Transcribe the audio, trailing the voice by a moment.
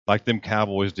like them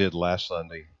Cowboys did last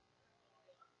Sunday.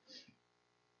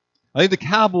 I think the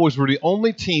Cowboys were the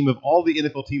only team of all the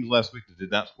NFL teams last week that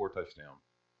did not score a touchdown.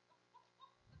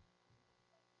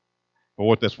 For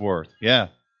what that's worth. Yeah.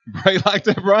 Right like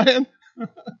that, Brian?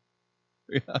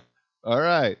 Yeah. All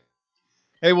right.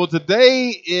 Hey, well,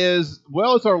 today it's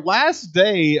our last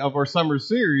day of our summer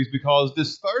series because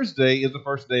this Thursday is the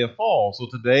first day of fall. So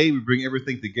today we bring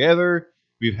everything together.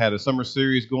 We've had a summer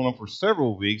series going on for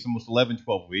several weeks, almost 11,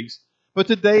 12 weeks. But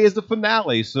today is the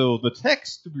finale. So the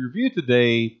text to be reviewed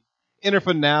today in our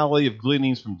finale of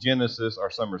Gleanings from Genesis,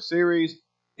 our summer series,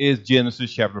 is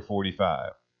Genesis chapter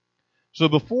 45. So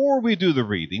before we do the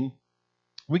reading,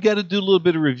 we got to do a little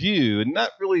bit of review, and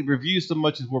not really review so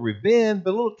much as where we've been,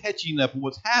 but a little catching up on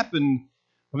what's happened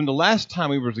from the last time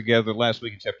we were together last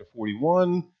week in chapter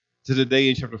 41 to today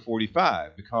in chapter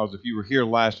 45. Because if you were here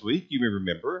last week, you may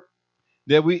remember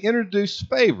that we introduced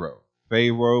Pharaoh.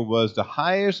 Pharaoh was the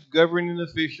highest governing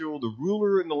official, the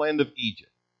ruler in the land of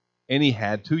Egypt, and he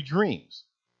had two dreams,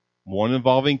 one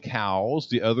involving cows,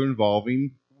 the other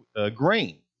involving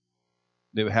grain.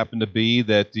 It happened to be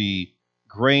that the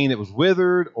grain that was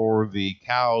withered or the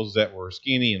cows that were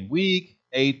skinny and weak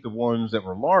ate the ones that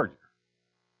were larger.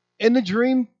 And the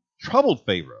dream troubled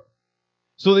Pharaoh.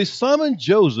 So they summoned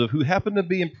Joseph, who happened to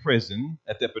be in prison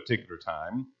at that particular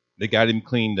time. They got him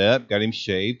cleaned up, got him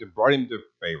shaved, and brought him to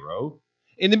Pharaoh,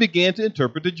 and they began to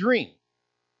interpret the dream.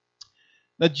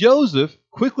 Now Joseph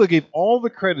quickly gave all the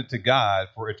credit to God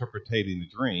for interpreting the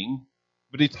dream,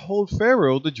 but he told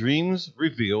Pharaoh the dreams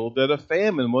revealed that a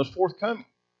famine was forthcoming.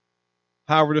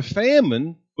 However, the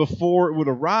famine, before it would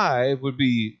arrive, would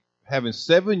be having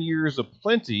 7 years of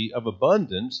plenty of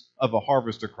abundance of a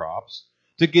harvest of crops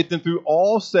to get them through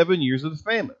all 7 years of the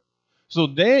famine. So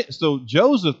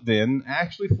Joseph then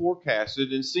actually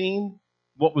forecasted and seen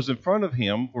what was in front of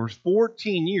him for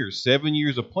 14 years, 7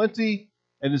 years of plenty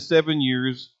and then 7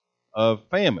 years of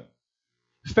famine.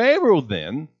 Pharaoh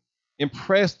then,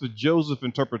 impressed with Joseph's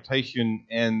interpretation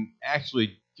and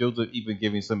actually Joseph even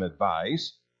giving some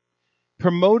advice,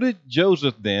 promoted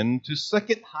Joseph then to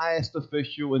second highest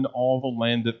official in all the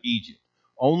land of Egypt.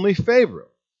 Only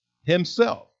Pharaoh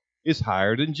himself is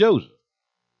higher than Joseph.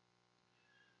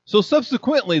 So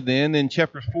subsequently then in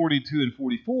chapters 42 and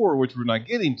 44, which we're not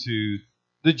getting to,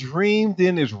 the dream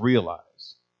then is realized.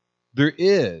 There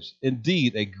is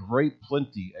indeed a great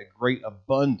plenty, a great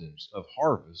abundance of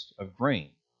harvest of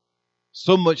grain.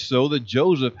 So much so that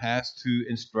Joseph has to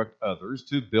instruct others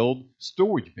to build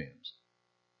storage bins.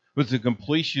 With the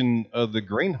completion of the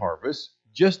grain harvest,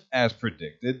 just as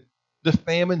predicted, the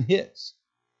famine hits.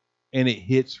 And it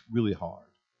hits really hard.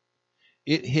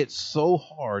 It hits so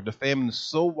hard, the famine is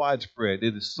so widespread,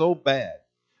 it is so bad,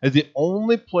 that the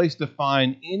only place to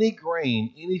find any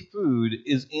grain, any food,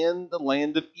 is in the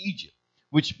land of Egypt,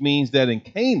 which means that in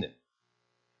Canaan,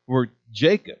 where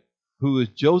Jacob, who is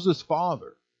Joseph's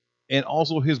father, and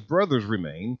also his brothers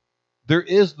remain, there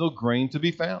is no grain to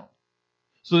be found.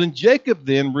 So then Jacob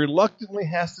then reluctantly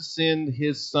has to send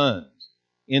his sons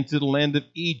into the land of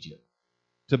Egypt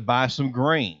to buy some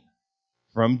grain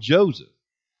from Joseph.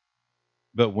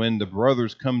 But when the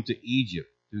brothers come to Egypt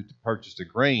to purchase the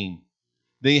grain,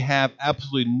 they have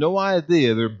absolutely no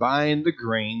idea they're buying the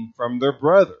grain from their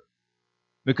brother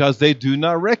because they do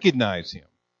not recognize him.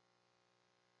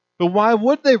 But why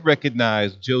would they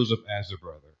recognize Joseph as their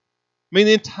brother? I mean,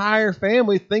 the entire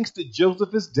family thinks that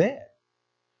Joseph is dead,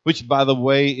 which, by the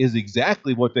way, is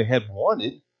exactly what they had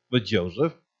wanted with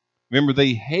Joseph. Remember,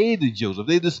 they hated Joseph.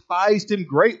 They despised him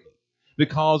greatly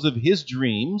because of his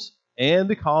dreams and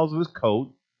because of his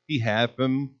coat he had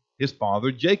from his father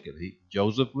Jacob.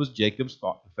 Joseph was Jacob's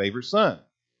favorite son.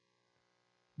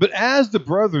 But as the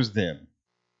brothers then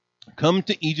come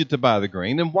to Egypt to buy the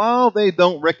grain, and while they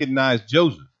don't recognize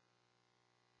Joseph,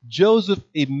 Joseph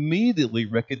immediately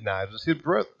recognizes his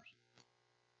brothers.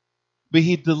 But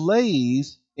he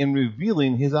delays in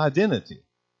revealing his identity.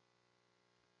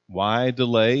 Why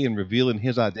delay in revealing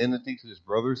his identity to his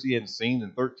brothers he hadn't seen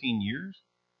in 13 years?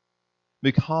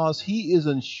 Because he is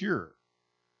unsure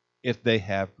if they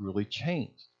have really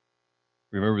changed.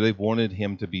 Remember, they wanted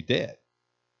him to be dead.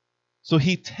 So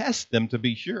he tests them to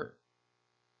be sure.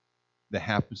 That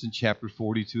happens in chapters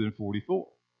 42 and 44.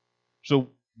 So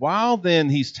while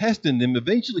then he's testing them,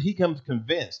 eventually he comes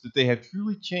convinced that they have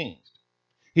truly changed.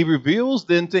 He reveals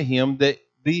then to him that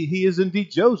he is indeed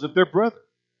Joseph, their brother,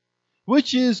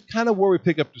 which is kind of where we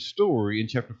pick up the story in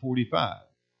chapter 45.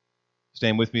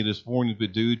 Stand with me this morning as we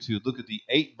do to look at the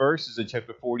 8 verses in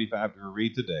chapter 45 that we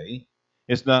read today.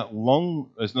 It's not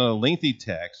long, it's not a lengthy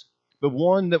text, but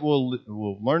one that we'll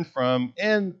learn from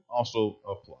and also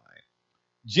apply.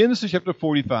 Genesis chapter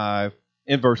 45,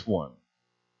 in verse 1.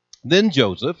 Then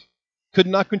Joseph could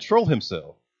not control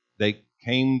himself. They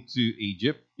came to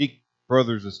Egypt.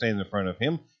 Brothers are standing in front of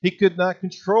him. He could not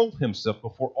control himself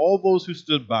before all those who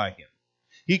stood by him.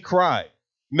 He cried,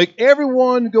 "Make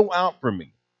everyone go out from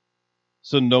me."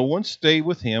 So no one stayed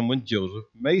with him when Joseph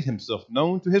made himself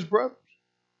known to his brothers.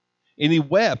 And he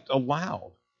wept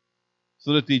aloud,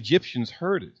 so that the Egyptians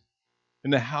heard it,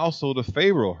 and the household of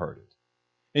Pharaoh heard it.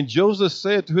 And Joseph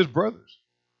said to his brothers,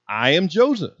 "I am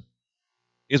Joseph.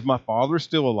 Is my father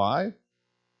still alive?"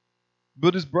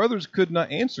 But his brothers could not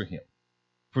answer him,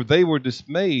 for they were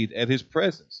dismayed at his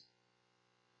presence.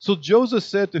 So Joseph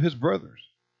said to his brothers,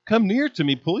 "Come near to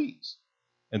me, please."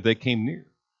 And they came near.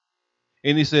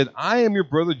 And he said, "I am your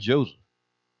brother Joseph,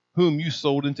 whom you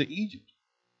sold into Egypt.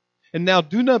 And now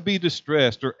do not be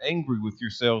distressed or angry with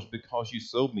yourselves because you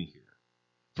sold me here.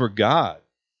 For God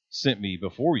sent me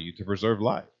before you to preserve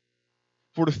life.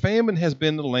 For the famine has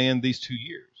been in the land these 2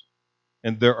 years,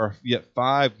 and there are yet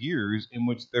 5 years in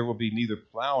which there will be neither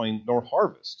plowing nor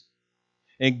harvest.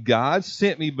 And God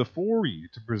sent me before you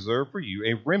to preserve for you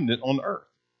a remnant on earth,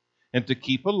 and to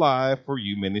keep alive for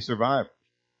you many survivors.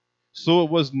 So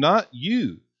it was not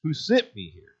you who sent me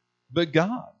here, but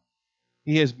God.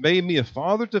 He has made me a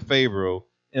father to Pharaoh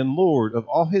and Lord of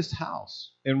all his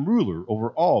house and ruler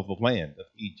over all the land of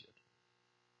Egypt."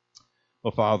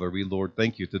 Well, Father, we, Lord,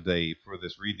 thank you today for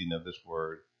this reading of this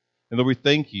word. And Lord, we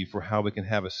thank you for how we can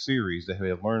have a series that we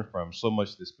have learned from so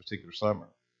much this particular summer.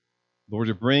 Lord,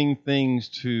 to bring things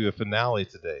to a finale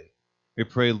today, we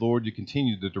pray, Lord, you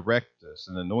continue to direct us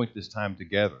and anoint this time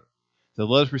together to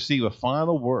let us receive a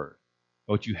final word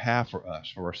of what you have for us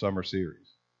for our summer series.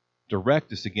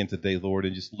 Direct us again today, Lord,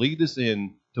 and just lead us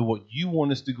in to what you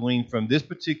want us to glean from this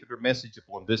particular message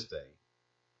upon this day.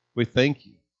 We thank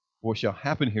you for what shall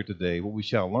happen here today, what we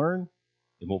shall learn,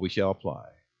 and what we shall apply.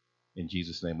 In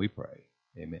Jesus' name we pray.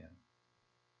 Amen.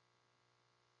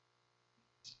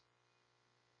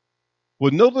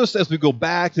 Well, notice as we go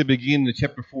back to the beginning of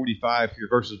chapter 45 here,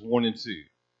 verses 1 and 2,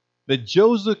 that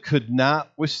Joseph could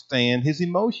not withstand his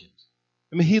emotions.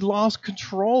 I mean, he lost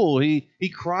control. He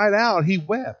cried out. He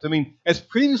wept. I mean, as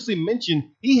previously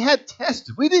mentioned, he had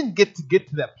tested. We didn't get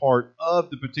to that part of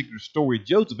the particular story of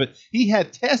Joseph, but he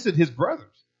had tested his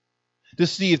brothers to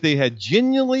see if they had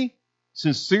genuinely,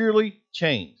 sincerely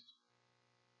changed.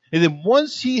 And then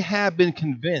once he had been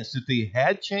convinced that they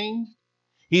had changed,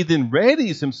 he then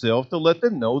readies himself to let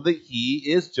them know that he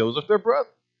is Joseph, their brother.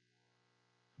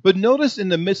 But notice in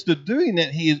the midst of doing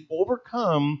that, he is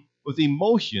overcome with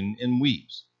emotion and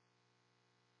weeps.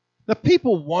 Now,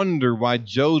 people wonder why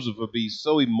Joseph would be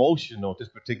so emotional at this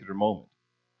particular moment.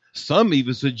 Some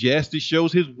even suggest it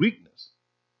shows his weakness.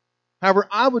 However,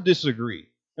 I would disagree.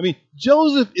 I mean,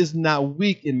 Joseph is not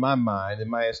weak in my mind, in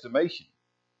my estimation.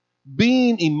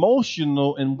 Being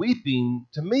emotional and weeping,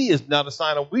 to me, is not a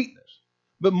sign of weakness,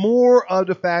 but more of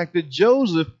the fact that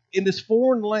Joseph, in this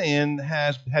foreign land,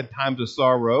 has had times of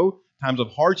sorrow, times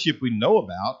of hardship we know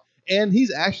about, and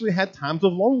he's actually had times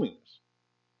of loneliness.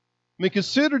 I mean,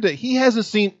 consider that he hasn't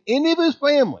seen any of his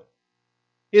family.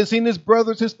 He hasn't seen his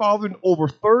brothers, his father, in over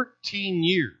 13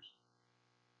 years.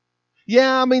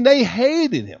 Yeah, I mean, they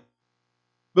hated him.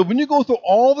 But when you go through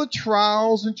all the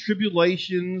trials and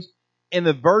tribulations and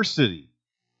adversity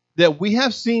that we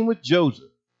have seen with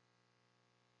Joseph,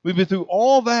 we've been through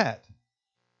all that,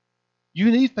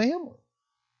 you need family.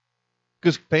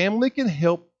 Because family can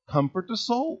help comfort the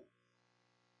soul.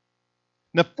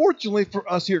 Now, fortunately for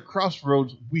us here at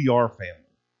Crossroads, we are family.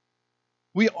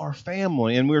 We are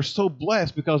family, and we're so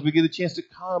blessed because we get a chance to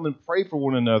come and pray for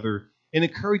one another and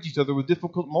encourage each other with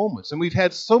difficult moments. And we've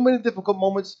had so many difficult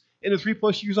moments in the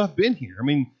 3+ years I've been here. I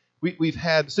mean, we've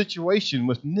had a situation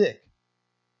with Nick,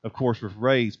 of course, with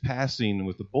Ray's passing and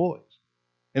with the boys.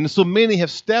 And so many have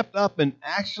stepped up and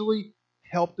actually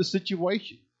helped the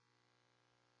situation.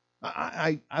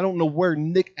 I don't know where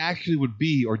Nick actually would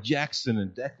be, or Jackson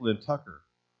and Declan and Tucker,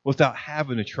 without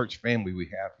having a church family we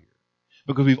have here.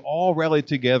 Because we've all rallied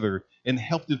together and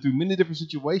helped them through many different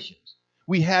situations.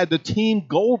 We had the Team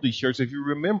Goldie shirts, if you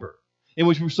remember, in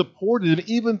which we supported them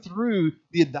even through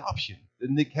the adoption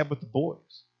that Nick had with the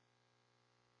boys.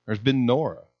 There's been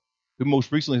Nora, who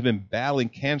most recently has been battling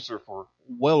cancer for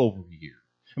well over a year.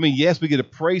 I mean, yes, we get a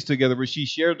praise together where she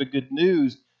shared the good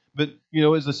news, but,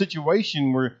 it's a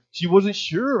situation where she wasn't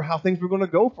sure how things were going to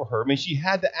go for her. I mean, she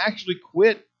had to actually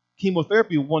quit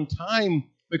chemotherapy one time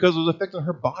because it was affecting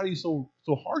her body so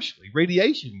harshly.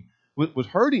 Radiation was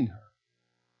hurting her.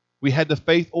 We had the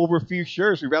Faith Over Fear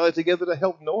shirts. We rallied together to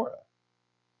help Nora.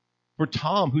 For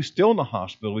Tom, who's still in the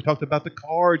hospital, we talked about the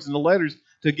cards and the letters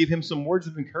to give him some words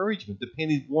of encouragement that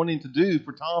Penny's wanting to do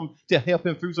for Tom to help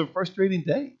him through some frustrating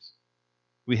days.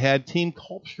 We had Team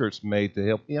Culp shirts made to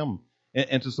help him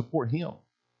and to support him.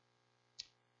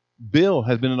 Bill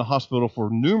has been in the hospital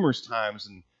for numerous times,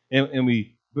 and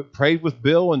we prayed with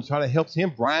Bill and tried to help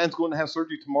him. Brian's going to have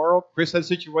surgery tomorrow. Chris had a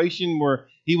situation where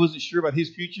he wasn't sure about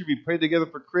his future. We prayed together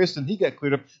for Chris, and he got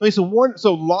cleared up. I mean,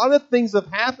 so a lot of things have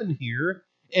happened here,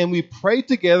 and we prayed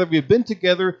together. We've been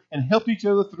together and helped each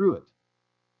other through it.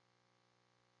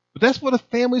 But that's what a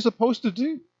family is supposed to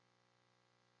do.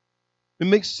 We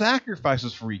make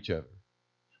sacrifices for each other.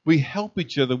 We help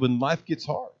each other when life gets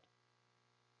hard.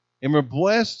 And we're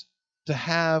blessed to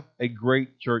have a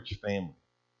great church family,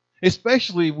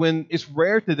 especially when it's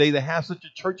rare today to have such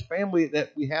a church family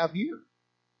that we have here.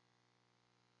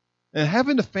 And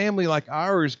having a family like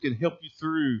ours can help you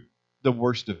through the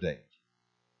worst of days.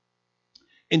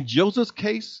 In Joseph's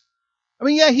case, I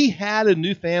mean, yeah, he had a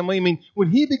new family. I mean,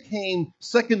 when he became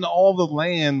second to all the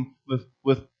land with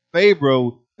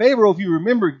Pharaoh, if you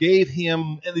remember, gave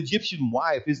him an Egyptian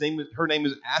wife. Her name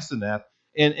is Asenath.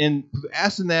 And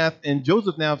Asenath and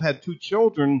Joseph now have had two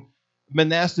children,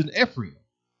 Manasseh and Ephraim.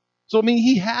 So, I mean,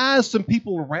 he has some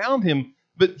people around him,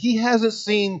 but he hasn't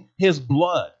seen his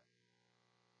blood.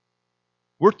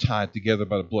 We're tied together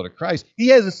by the blood of Christ. He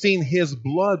hasn't seen his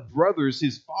blood brothers,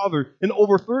 his father, in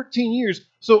over 13 years.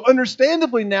 So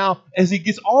understandably now, as he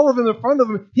gets all of them in front of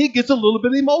him, he gets a little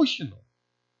bit emotional.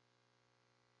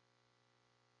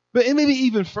 But it maybe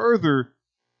even further,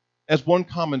 as one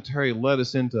commentary led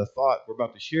us into a thought we're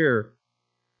about to share,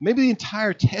 maybe the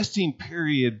entire testing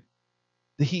period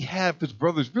that he had with his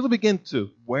brothers really began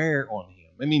to wear on him.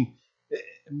 I mean,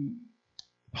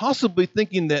 possibly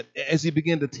thinking that as he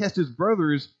began to test his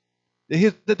brothers,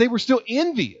 that they were still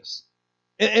envious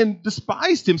and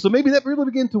despised him. So maybe that really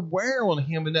began to wear on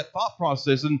him in that thought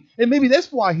process. And maybe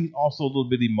that's why he's also a little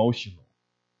bit emotional.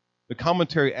 The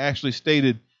commentary actually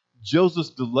stated,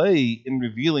 Joseph's delay in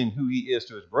revealing who he is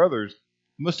to his brothers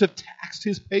must have taxed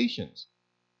his patience.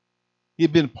 He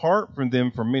had been apart from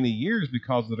them for many years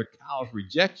because of their callous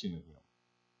rejection of him.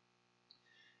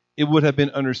 It would have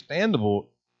been understandable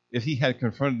if he had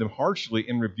confronted them harshly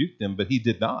and rebuked them, but he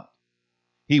did not.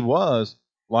 He was,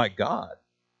 like God,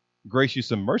 gracious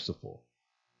and merciful.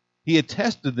 He had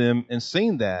tested them and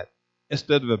seen that,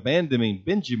 instead of abandoning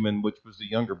Benjamin, which was the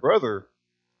younger brother,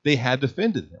 they had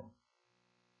defended him.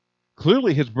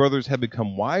 Clearly, his brothers had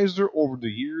become wiser over the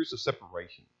years of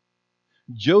separation.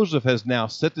 Joseph has now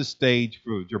set the stage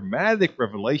for a dramatic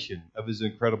revelation of his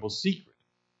incredible secret.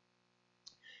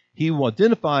 He will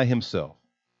identify himself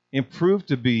and prove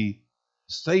to be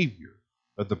Savior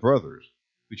of the brothers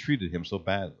who treated him so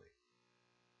badly.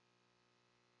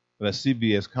 That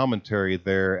CBS commentary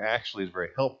there actually is very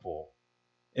helpful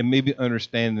and maybe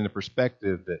understanding the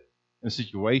perspective that in the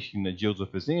situation that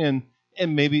Joseph is in,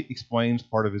 and maybe explains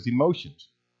part of his emotions.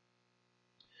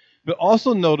 But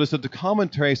also notice that the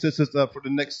commentary sets us up for the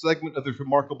next segment of this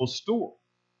remarkable story.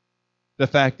 The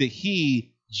fact that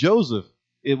he, Joseph,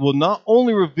 it will not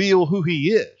only reveal who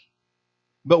he is,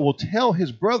 but will tell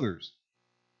his brothers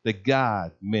that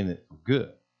God meant it for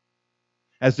good,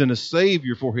 as in a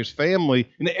savior for his family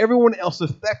and everyone else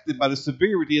affected by the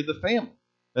severity of the famine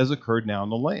that has occurred now in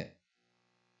the land.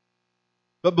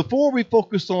 But before we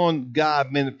focus on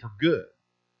God meant it for good,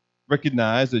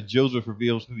 recognize that Joseph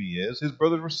reveals who he is. His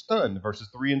brothers were stunned in verses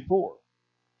 3 and 4.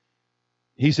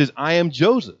 He says, I am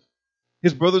Joseph.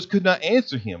 His brothers could not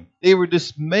answer him. They were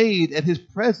dismayed at his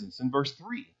presence in verse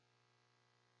 3.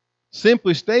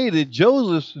 Simply stated,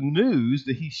 Joseph's news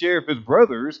that he shared with his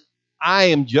brothers, I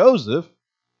am Joseph,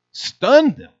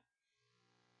 stunned them.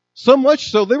 So much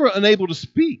so they were unable to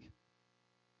speak.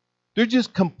 They're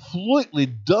just completely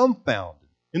dumbfounded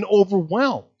and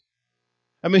overwhelmed.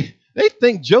 I mean, they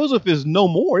think Joseph is no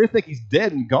more. They think he's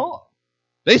dead and gone.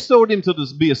 They sold him to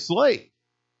be a slave.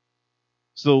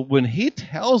 So when he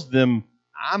tells them,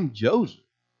 I'm Joseph,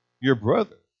 your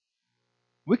brother,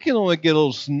 we can only get a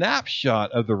little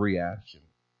snapshot of the reaction.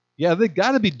 Yeah, they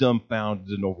got to be dumbfounded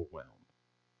and overwhelmed.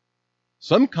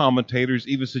 Some commentators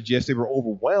even suggest they were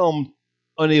overwhelmed,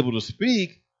 unable to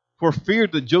speak, for fear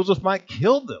that Joseph might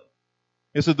kill them.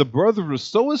 And so the brothers were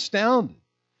so astounded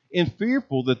and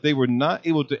fearful that they were not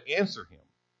able to answer him.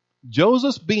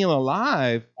 Joseph's being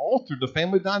alive altered the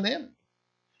family dynamic.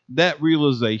 That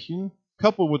realization,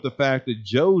 coupled with the fact that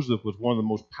Joseph was one of the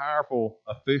most powerful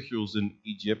officials in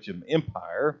the Egyptian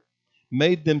empire,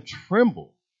 made them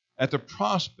tremble at the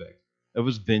prospect of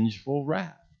his vengeful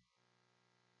wrath.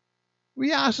 Well,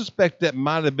 yeah, I suspect that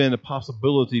might have been a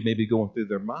possibility maybe going through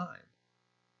their mind.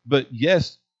 But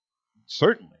yes,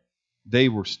 certainly, They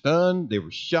were stunned, they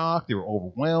were shocked, they were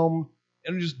overwhelmed,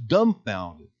 and were just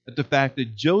dumbfounded at the fact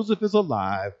that Joseph is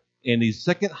alive and he's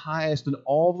second highest in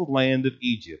all the land of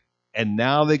Egypt. And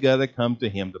now they got to come to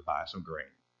him to buy some grain.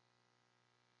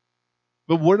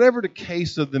 But whatever the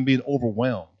case of them being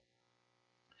overwhelmed,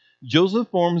 Joseph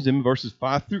informs them in verses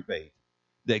 5 through 8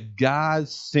 that God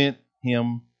sent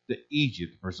him to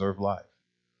Egypt to preserve life.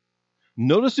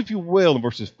 Notice, if you will, in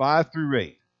verses 5 through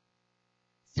 8,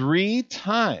 3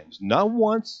 times, not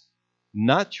once,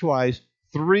 not twice,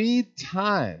 3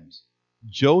 times,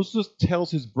 Joseph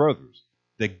tells his brothers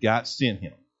that God sent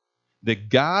him, that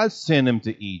God sent him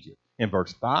to Egypt. In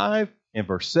verse 5, in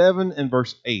verse 7, and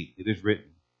verse 8, it is written.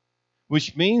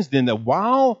 Which means then that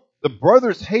while the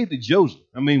brothers hated Joseph,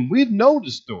 I mean, we know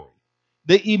the story,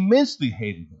 they immensely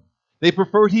hated him. They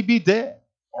preferred he be dead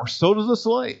or sold as a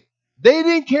slave. They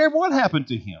didn't care what happened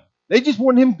to him. They just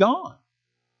wanted him gone.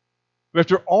 But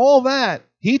after all that,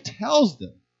 he tells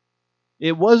them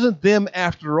it wasn't them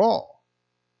after all.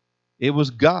 It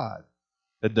was God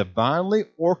that divinely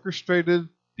orchestrated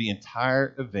the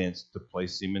entire events to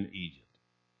place him in Egypt.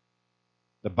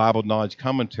 The Bible Knowledge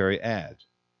Commentary adds,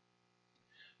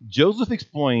 Joseph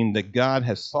explained that God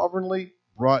has sovereignly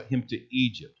brought him to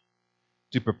Egypt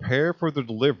to prepare for the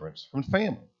deliverance from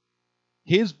famine.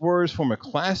 His words form a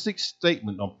classic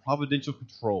statement on providential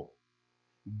control.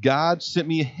 God sent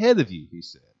me ahead of you, he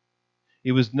said.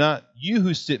 It was not you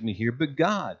who sent me here, but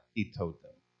God, he told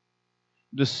them.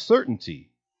 The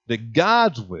certainty that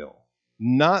God's will,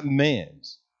 not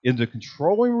man's, is the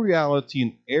controlling reality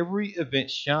in every event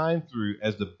shine through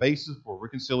as the basis for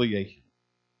reconciliation.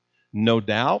 No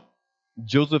doubt,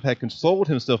 Joseph had consoled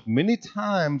himself many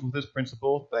times with this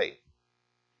principle of faith.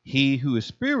 He who is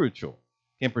spiritual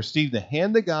can perceive the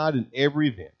hand of God in every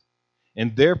event,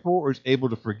 and therefore is able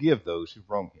to forgive those who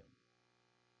wrong him.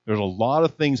 There's a lot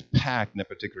of things packed in that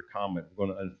particular comment we're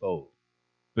going to unfold.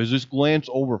 But just glance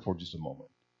over for just a moment.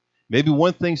 Maybe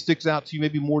one thing sticks out to you,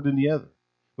 maybe more than the other.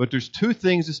 But there's 2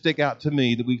 things that stick out to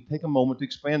me that we take a moment to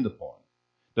expand upon.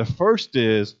 The first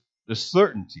is the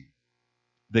certainty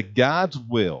that God's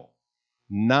will,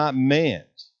 not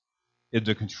man's, is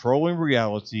the controlling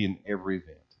reality in every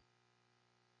event.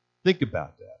 Think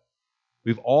about that.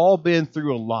 We've all been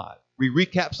through a lot. We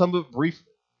recap some of it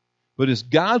briefly. But it's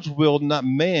God's will, not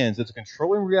man's, that's a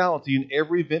controlling reality in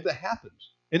every event that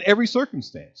happens, in every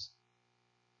circumstance.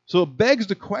 So it begs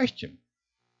the question,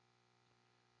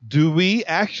 do we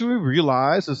actually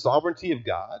realize the sovereignty of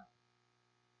God?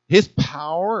 His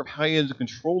power, how he has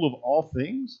control of all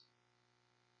things?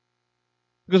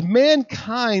 Because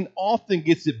mankind often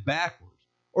gets it backwards,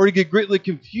 or they get greatly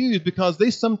confused because they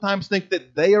sometimes think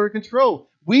that they are in control.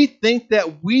 We think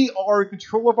that we are in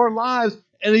control of our lives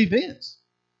and events.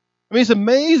 I mean, it's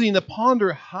amazing to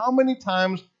ponder how many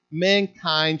times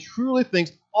mankind truly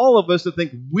thinks, all of us that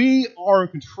think we are in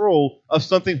control of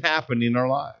something happening in our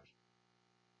lives.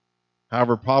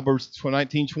 However, Proverbs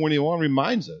 19:21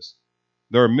 reminds us,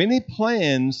 there are many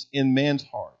plans in man's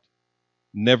heart.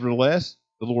 Nevertheless,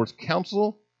 the Lord's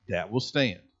counsel, that will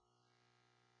stand.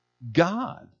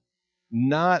 God,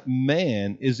 not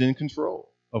man, is in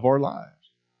control of our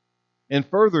lives. And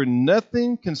further,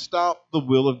 nothing can stop the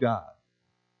will of God.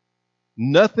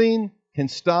 Nothing can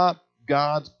stop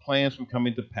God's plans from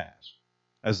coming to pass.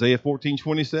 Isaiah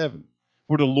 14:27.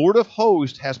 For the Lord of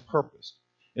hosts has purposed,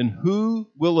 and who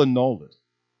will annul it?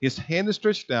 His hand is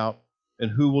stretched out,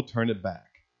 and who will turn it back?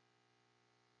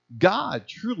 God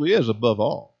truly is above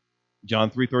all.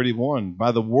 John 3:31.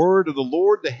 By the word of the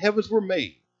Lord the heavens were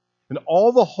made, and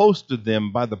all the host of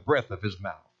them by the breath of his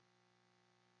mouth.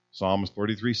 Psalms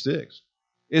 33:6.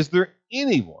 Is there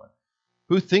anyone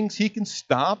who thinks he can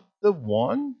stop the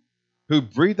one who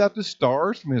breathed out the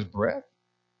stars from his breath?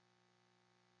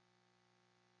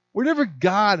 Whatever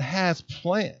God has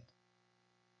planned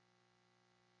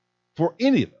for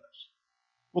any of us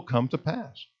will come to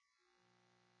pass.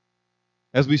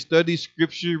 As we study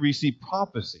Scripture, we see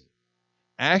prophecy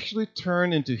actually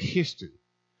turn into history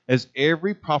as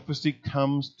every prophecy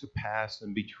comes to pass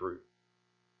and be true.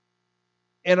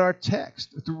 In our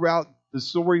text, throughout the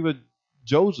story with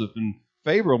Joseph and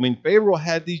Pharaoh, Pharaoh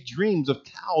had these dreams of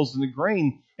cows and the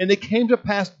grain, and they came to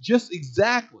pass just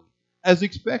exactly as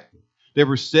expected. There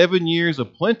were 7 years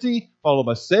of plenty, followed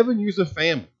by 7 years of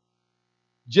famine.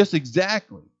 Just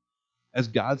exactly as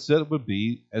God said it would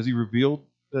be as he revealed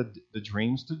the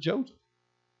dreams to Joseph.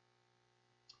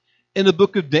 In the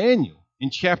book of Daniel, in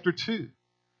chapter 2,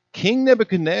 King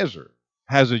Nebuchadnezzar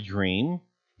has a dream.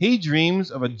 He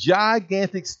dreams of a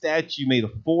gigantic statue made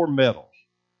of 4 metals.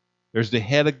 There's the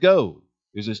head of gold.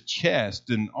 There's his chest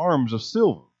and arms of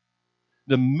silver.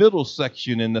 The middle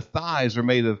section and the thighs are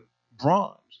made of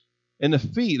bronze and the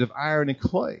feet of iron and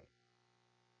clay.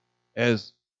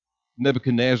 As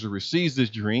Nebuchadnezzar receives this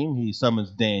dream, he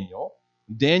summons Daniel.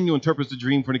 Daniel interprets the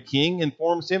dream for the king and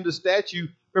informs him the statue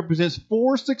represents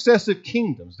 4 successive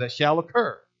kingdoms that shall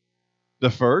occur. The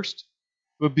first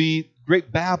would be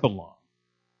Great Babylon.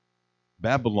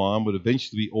 Babylon would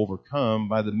eventually be overcome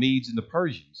by the Medes and the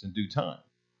Persians in due time.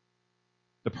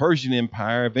 The Persian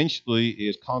Empire eventually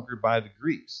is conquered by the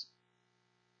Greeks.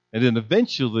 And then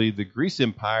eventually the Greece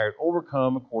Empire is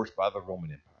overcome, of course, by the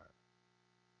Roman Empire.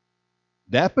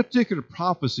 That particular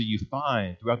prophecy you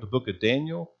find throughout the book of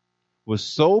Daniel was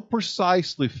so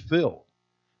precisely filled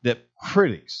that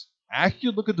critics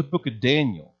actually look at the book of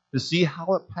Daniel to see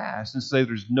how it passed and say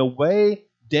there's no way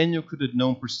Daniel could have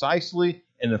known precisely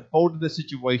and unfolded the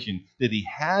situation, that he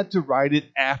had to write it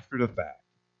after the fact.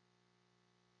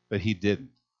 But he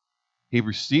didn't. He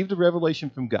received a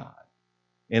revelation from God,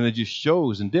 and it just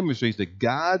shows and demonstrates that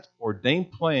God's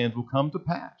ordained plans will come to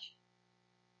pass.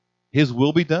 His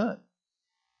will be done.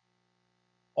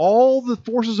 All the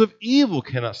forces of evil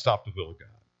cannot stop the will of God.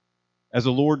 As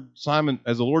the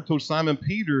Lord told Simon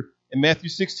Peter in Matthew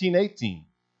 16:18,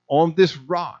 on this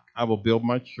rock I will build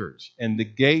my church, and the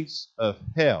gates of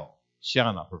hell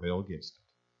shall not prevail against it.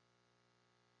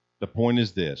 The point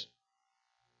is this: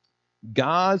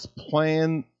 God's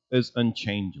plan is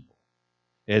unchangeable,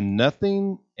 and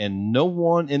nothing and no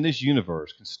one in this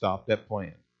universe can stop that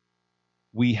plan.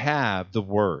 We have the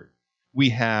Word.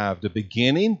 We have the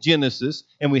beginning, Genesis,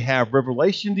 and we have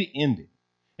Revelation, the ending.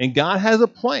 And God has a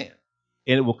plan,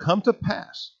 and it will come to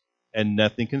pass, and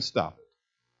nothing can stop it.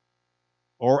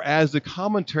 Or as the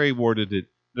commentary worded it,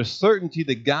 the certainty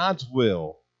that God's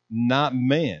will, not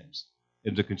man's,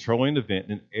 is the controlling event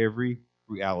in every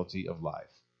reality of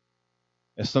life.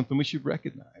 It's something we should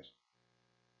recognize,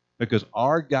 because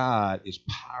our God is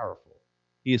powerful,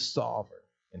 He is sovereign,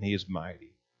 and He is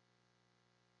mighty.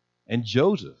 And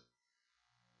Joseph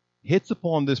hits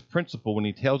upon this principle when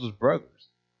he tells his brothers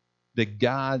that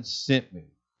God sent me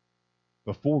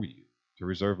before you to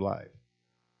reserve life.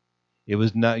 It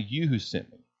was not you who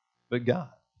sent me, but God.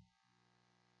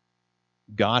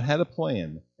 God had a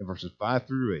plan in verses 5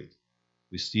 through 8.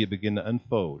 We see it begin to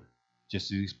unfold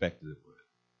just as He expected it would.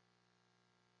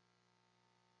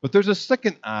 But there's a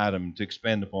second item to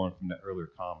expand upon from that earlier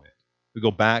comment. We go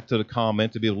back to the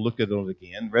comment to be able to look at it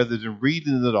again. Rather than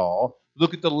reading it all,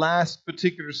 look at the last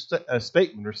particular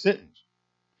statement or sentence,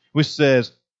 which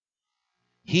says,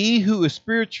 he who is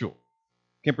spiritual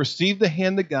can perceive the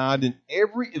hand of God in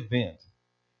every event,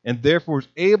 and therefore is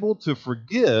able to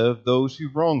forgive those who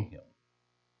wrong him.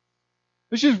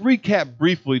 Let's just recap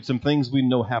briefly some things we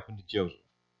know happened to Joseph.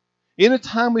 In the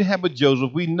time we have with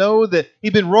Joseph, we know that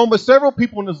he'd been wronged by several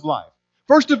people in his life.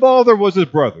 First of all, there was his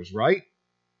brothers, right?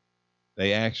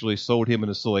 They actually sold him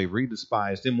into slavery,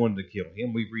 despised him, wanted to kill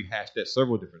him. We've rehashed that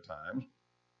several different times.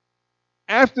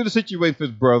 After the situation with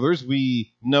his brothers,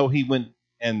 we know he went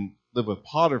and lived with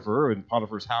Potiphar in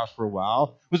Potiphar's house for a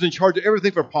while, was in charge of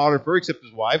everything for Potiphar except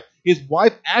his wife. His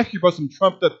wife actually brought some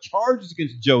trumped up charges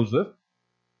against Joseph.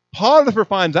 Potiphar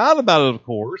finds out about it, of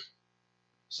course.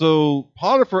 So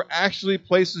Potiphar actually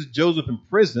places Joseph in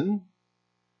prison.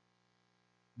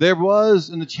 There was,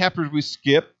 in the chapters we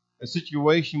skipped, a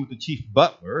situation with the chief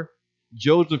butler.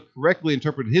 Joseph correctly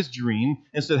interpreted his dream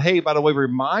and said, hey, by the way,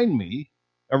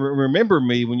 remember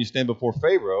me when you stand before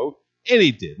Pharaoh. And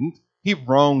he didn't. He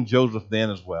wronged Joseph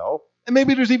then as well. And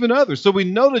maybe there's even others. So we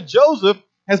know that Joseph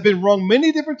has been wronged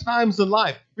many different times in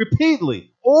life.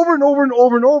 Repeatedly, over and over and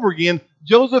over and over again,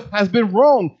 Joseph has been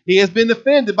wronged. He has been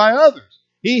offended by others.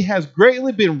 He has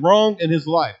greatly been wronged in his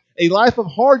life. A life of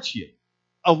hardship.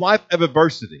 A life of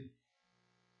adversity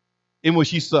in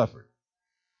which he suffered.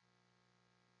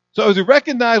 So as we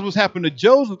recognize what's happened to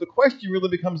Joseph, the question really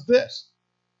becomes this: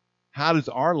 how does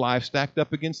our life stack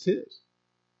up against his?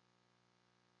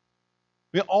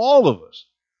 I mean, all of us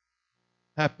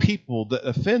have people that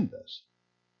offend us,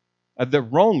 that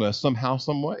wrong us somehow,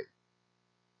 some way.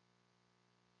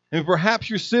 And perhaps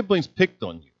your siblings picked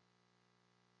on you.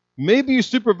 Maybe your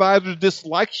supervisor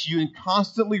dislikes you and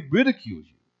constantly ridicules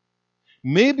you.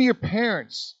 Maybe your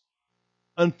parents,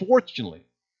 unfortunately,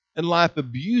 in life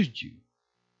abused you,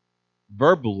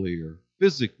 verbally or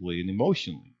physically and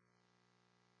emotionally.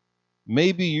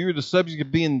 Maybe you're the subject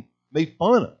of being made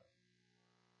fun of.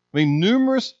 I mean,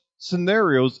 numerous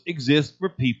scenarios exist where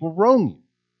people wrong you.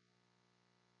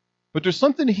 But there's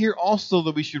something here also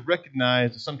that we should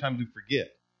recognize that sometimes we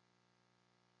forget.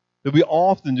 That we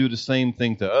often do the same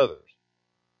thing to others.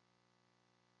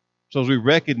 So as we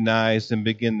recognize and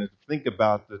begin to think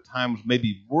about the times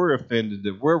maybe we're offended,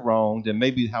 that we're wronged, and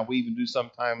maybe how we even do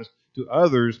sometimes to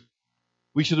others,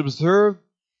 we should observe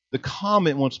the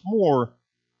comment once more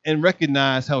and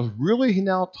recognize how it's really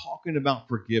now talking about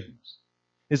forgiveness.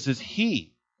 It says,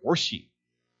 he or she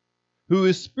who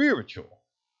is spiritual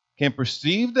can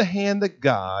perceive the hand of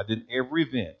God in every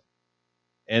event,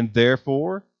 and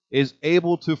therefore is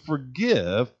able to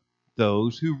forgive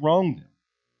those who wrong them.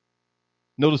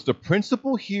 Notice the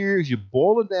principle here, as you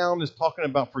boil it down, is talking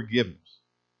about forgiveness.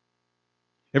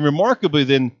 And remarkably,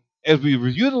 then, as we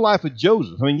review the life of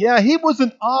Joseph, he was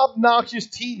an obnoxious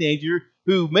teenager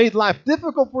who made life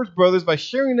difficult for his brothers by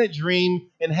sharing that dream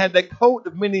and had that coat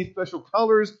of many special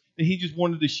colors that he just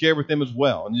wanted to share with them as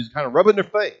well, and just kind of rub it in their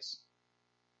face.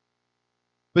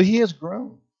 But he has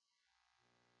grown.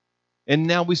 And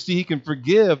now we see he can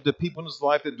forgive the people in his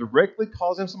life that directly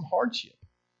cause him some hardship.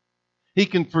 He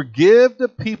can forgive the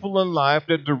people in life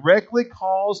that directly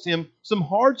caused him some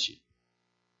hardship.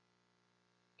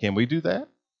 Can we do that?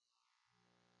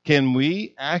 Can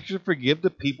we actually forgive the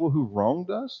people who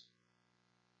wronged us?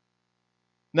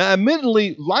 Now,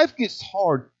 admittedly, life gets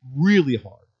hard, really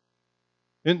hard.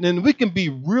 And we can be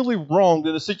really wronged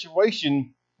in a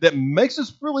situation that makes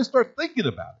us really start thinking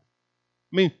about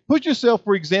it. Put yourself,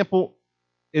 for example,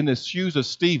 in the shoes of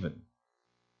Stephen.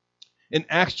 In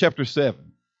Acts chapter 7,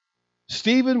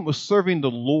 Stephen was serving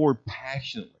the Lord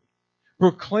passionately,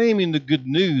 proclaiming the good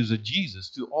news of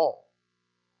Jesus to all.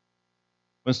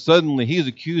 When suddenly he is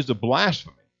accused of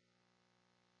blasphemy.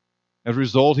 As a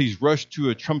result, he's rushed to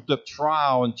a trumped-up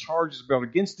trial and charges brought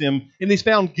against him, and he's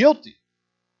found guilty.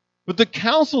 But the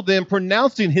council then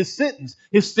pronouncing his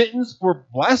sentence for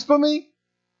blasphemy,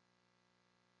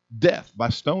 death by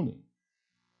stoning.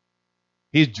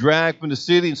 He's dragged from the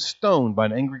city and stoned by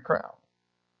an angry crowd.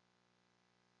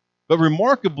 But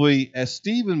remarkably, as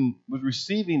Stephen was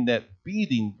receiving that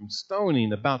beating from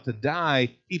stoning, about to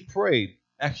die, he prayed.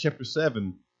 Acts chapter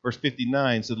 7, verse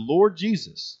 59 said, Lord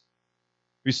Jesus,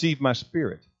 receive my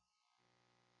spirit.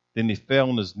 Then he fell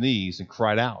on his knees and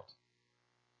cried out,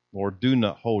 Lord, do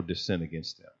not hold this sin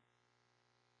against them.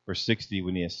 Verse 60,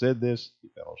 when he had said this, he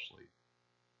fell asleep.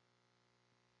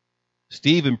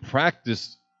 Stephen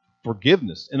practiced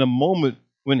forgiveness in a moment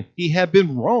when he had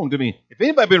been wronged. If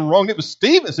anybody had been wronged, it was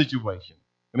Stephen's situation.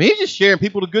 He's just sharing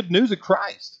people the good news of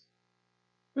Christ.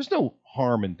 There's no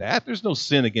harm in that. There's no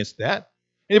sin against that.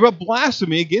 And he brought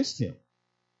blasphemy against him.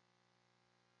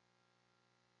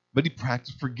 But he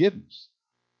practiced forgiveness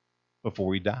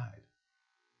before he died.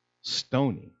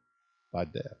 Stoning by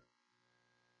death.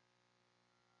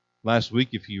 Last week,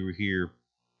 if you were here,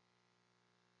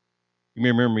 you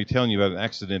may remember me telling you about an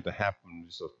accident that happened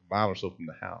just a mile or so from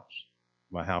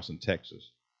my house in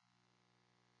Texas.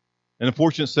 An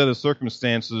unfortunate set of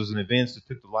circumstances and events that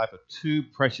took the life of two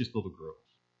precious little girls.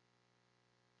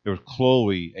 There was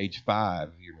Chloe, age 5,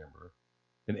 if you remember,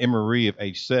 and Emery of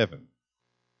age 7.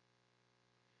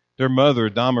 Their mother,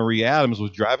 Dawn Marie Adams, was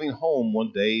driving home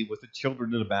one day with the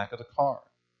children in the back of the car.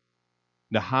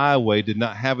 The highway did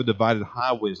not have a divided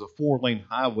highway. It's a 4-lane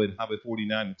highway, Highway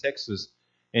 49 in Texas,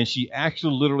 and she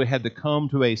actually literally had to come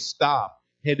to a stop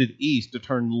headed east to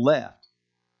turn left.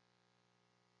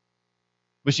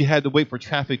 But she had to wait for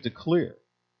traffic to clear.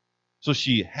 So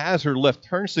she has her left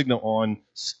turn signal on,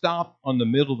 stopped on the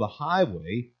middle of the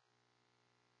highway,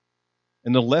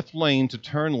 in the left lane to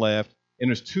turn left, and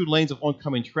there's 2 lanes of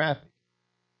oncoming traffic.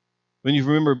 When you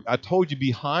remember, I told you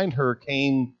behind her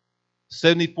came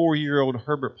 74-year-old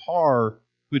Herbert Parr,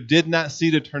 who did not see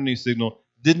the turning signal,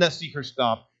 did not see her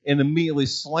stop, and immediately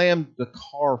slammed the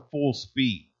car full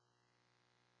speed.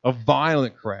 A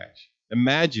violent crash.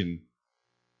 Imagine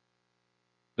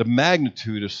the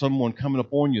magnitude of someone coming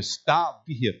up on you, stopped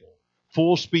vehicle,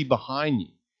 full speed behind you.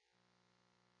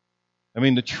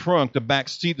 The trunk, the back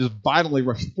seat is violently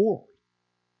rushed forward.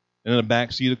 And in the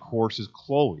back seat, of course, is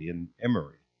Chloe and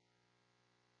Emery.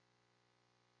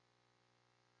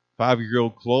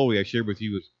 5-year-old Chloe, I shared with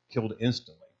you, was killed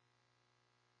instantly.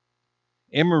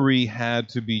 Emery had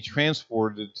to be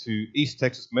transported to East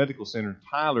Texas Medical Center in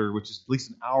Tyler, which is at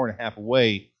least an hour and a half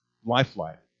away,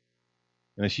 life-flighted.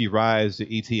 And as she arrives at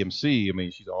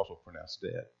ETMC, she's also pronounced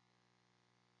dead.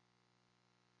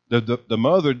 The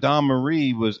mother, Dawn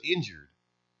Marie, was injured.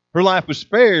 Her life was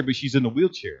spared, but she's in a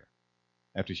wheelchair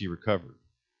after she recovered.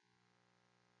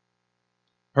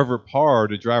 Herbert Parr,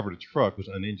 the driver of the truck, was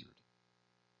uninjured.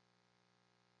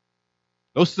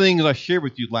 Those things I shared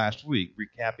with you last week,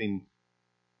 recapping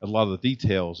a lot of the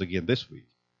details again this week.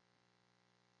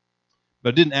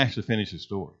 But I didn't actually finish the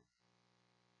story.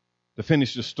 To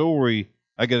finish the story,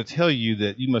 I got to tell you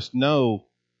that you must know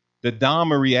that Dawn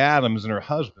Marie Adams and her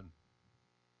husband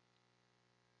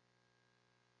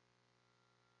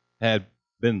had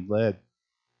been led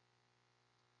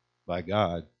by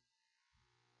God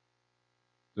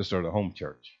to start a home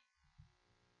church.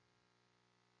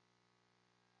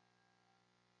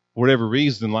 For whatever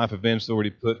reason, life events already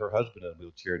put her husband in a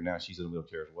wheelchair, and now she's in a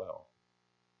wheelchair as well.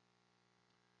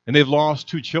 And they've lost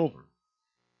 2 children.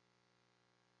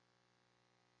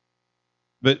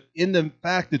 But in the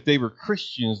fact that they were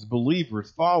Christians,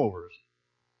 believers, followers,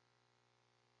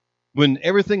 when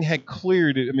everything had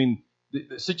cleared,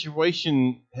 the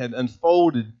situation had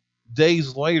unfolded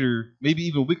days later, maybe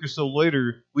even a week or so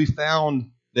later, we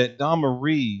found that Don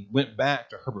Marie went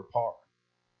back to Herbert Park,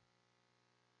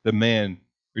 the man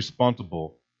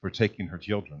responsible for taking her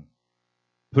children,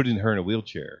 putting her in a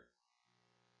wheelchair,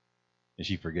 and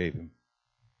she forgave him.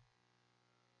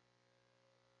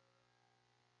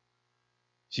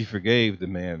 She forgave the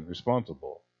man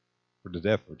responsible for the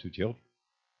death of her 2 children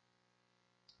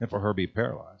and for her being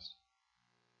paralyzed.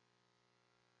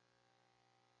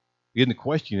 Again, the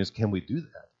question is, can we do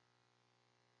that?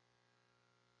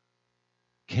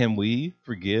 Can we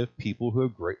forgive people who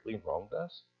have greatly wronged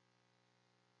us?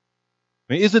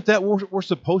 Isn't that what we're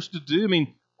supposed to do?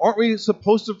 Aren't we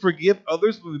supposed to forgive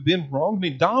others when we've been wronged?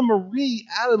 Don Marie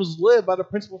Adams lived by the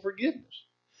principle of forgiveness.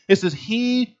 It says,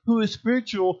 he who is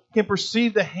spiritual can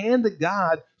perceive the hand of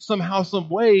God somehow, some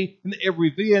way in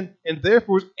every event, and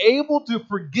therefore is able to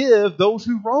forgive those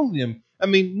who wrong them.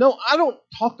 No, I don't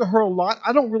talk to her a lot.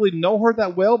 I don't really know her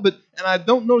that well, and I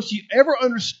don't know if she ever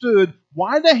understood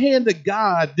why the hand of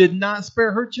God did not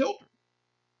spare her children.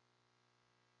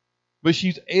 But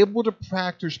she's able to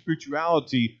practice her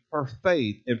spirituality, her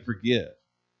faith, and forgive.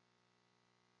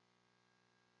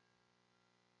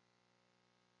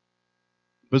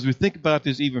 But as we think about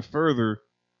this even further,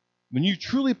 when you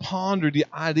truly ponder the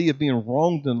idea of being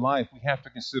wronged in life, we have to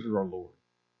consider our Lord.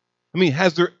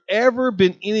 Has there ever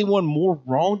been anyone more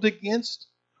wronged against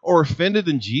or offended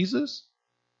than Jesus?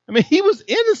 He was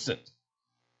innocent.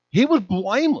 He was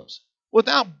blameless,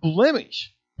 without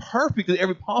blemish, perfect in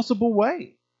every possible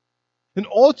way. And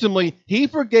ultimately, he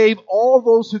forgave all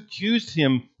those who accused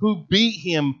him, who beat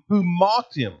him, who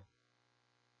mocked him.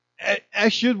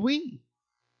 As should we.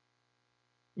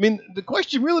 The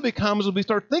question really becomes, when we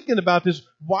start thinking about this,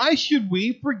 why should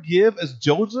we forgive as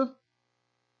Joseph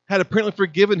had apparently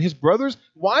forgiven his brothers?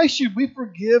 Why should we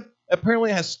forgive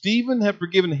apparently as Stephen had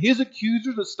forgiven his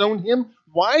accusers that stoned him?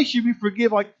 Why should we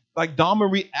forgive like Don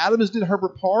Marie Adams did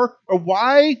Herbert Parr? Or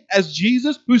why, as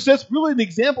Jesus, who sets really an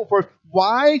example for us,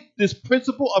 why this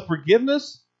principle of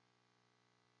forgiveness?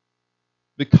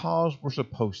 Because we're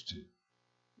supposed to.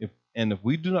 If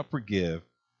we do not forgive,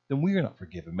 then we are not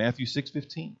forgiven. Matthew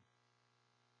 6:15.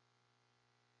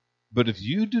 But if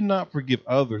you do not forgive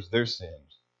others their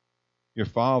sins, your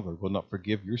Father will not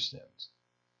forgive your sins.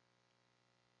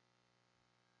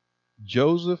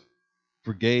 Joseph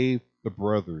forgave the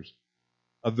brothers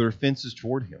of their offenses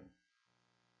toward him.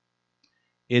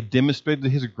 It demonstrated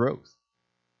his growth.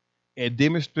 It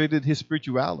demonstrated his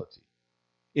spirituality.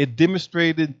 It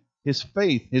demonstrated his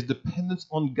faith, his dependence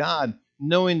on God,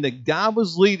 knowing that God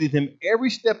was leading him every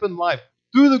step in life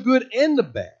through the good and the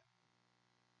bad,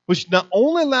 which not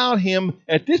only allowed him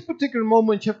at this particular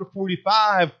moment in chapter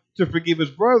 45 to forgive his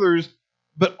brothers,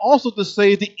 but also to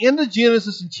say at the end of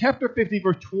Genesis in chapter 50,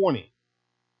 verse 20,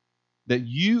 that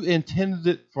you intended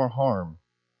it for harm,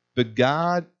 but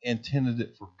God intended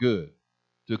it for good,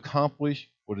 to accomplish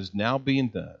what is now being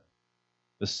done,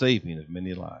 the saving of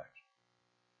many lives.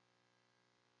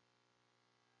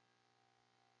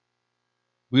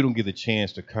 We don't get a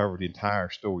chance to cover the entire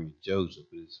story of Joseph,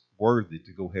 but it's worthy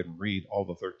to go ahead and read all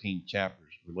the 13 chapters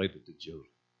related to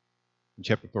Joseph, from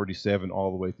chapter 37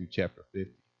 all the way through chapter 50.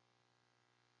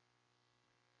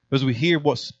 As we hear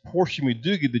what portion we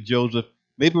do get to Joseph,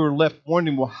 maybe we're left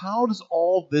wondering, well, how does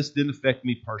all this then affect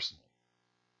me personally?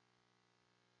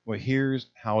 Well, here's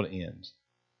how it ends.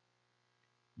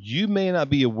 You may not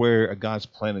be aware of God's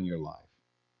plan in your life.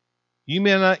 You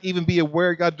may not even be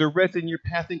aware of God directing your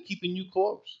path and keeping you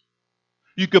close.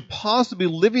 You could possibly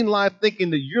be living life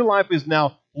thinking that your life is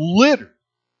now littered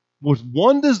with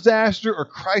one disaster or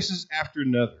crisis after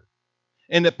another,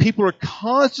 and that people are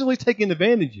constantly taking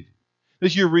advantage of you.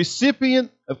 That you're a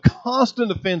recipient of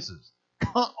constant offenses,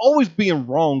 always being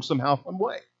wrong somehow, some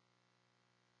way.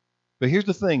 But here's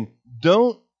the thing.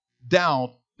 Don't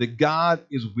doubt that God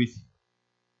is with you.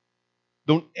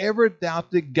 Don't ever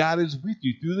doubt that God is with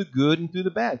you through the good and through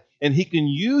the bad. And He can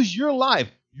use your life,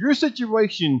 your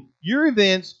situation, your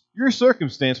events, your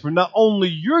circumstance for not only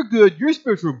your good, your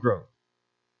spiritual growth,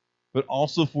 but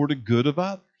also for the good of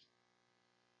others.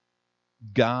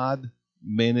 God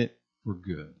meant it for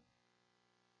good.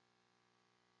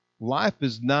 Life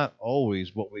is not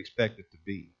always what we expect it to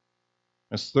be.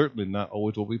 And certainly not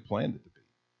always what we planned it to be.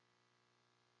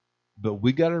 But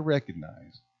we got to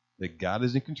recognize that God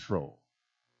is in control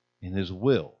and His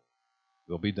will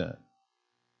be done.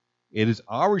 It is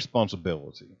our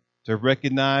responsibility to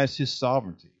recognize His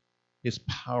sovereignty, His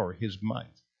power, His might,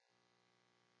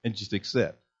 and just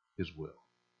accept His will.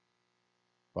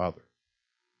 Father,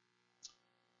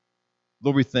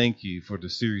 Lord, we thank you for the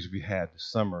series we had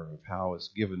this summer of how it's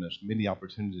given us many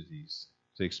opportunities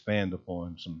to expand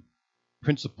upon some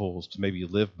principles to maybe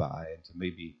live by and to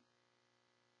maybe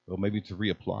to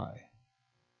reapply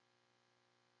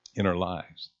in our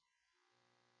lives.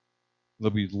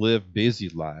 Lord, we live busy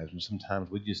lives, and sometimes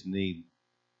we just need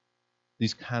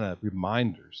these kind of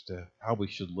reminders to how we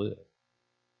should live.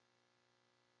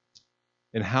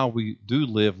 And how we do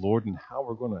live, Lord, and how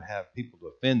we're going to have people to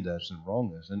offend us and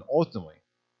wrong us, and ultimately,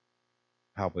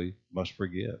 how we must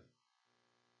forgive.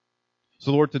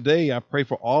 So, Lord, today I pray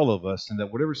for all of us, and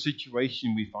that whatever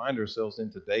situation we find ourselves in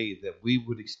today, that we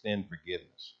would extend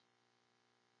forgiveness.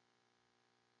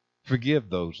 Forgive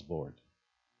those, Lord,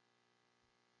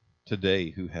 today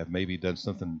who have maybe done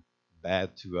something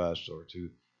bad to us or to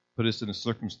put us in a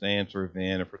circumstance or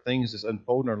event or for things that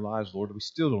unfold in our lives, Lord, that we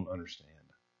still don't understand.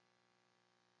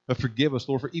 But forgive us,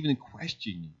 Lord, for even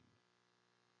questioning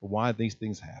why these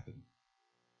things happen.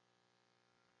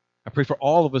 I pray for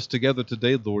all of us together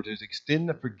today, Lord, to extend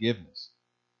the forgiveness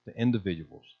to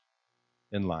individuals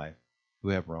in life who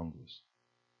have wronged us.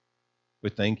 We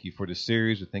thank you for this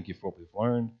series. We thank you for what we've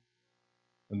learned.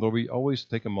 And Lord, we always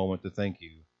take a moment to thank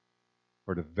you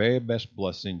for the very best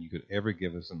blessing you could ever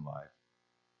give us in life,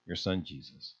 your Son,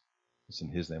 Jesus. It's in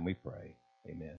His name we pray. Amen.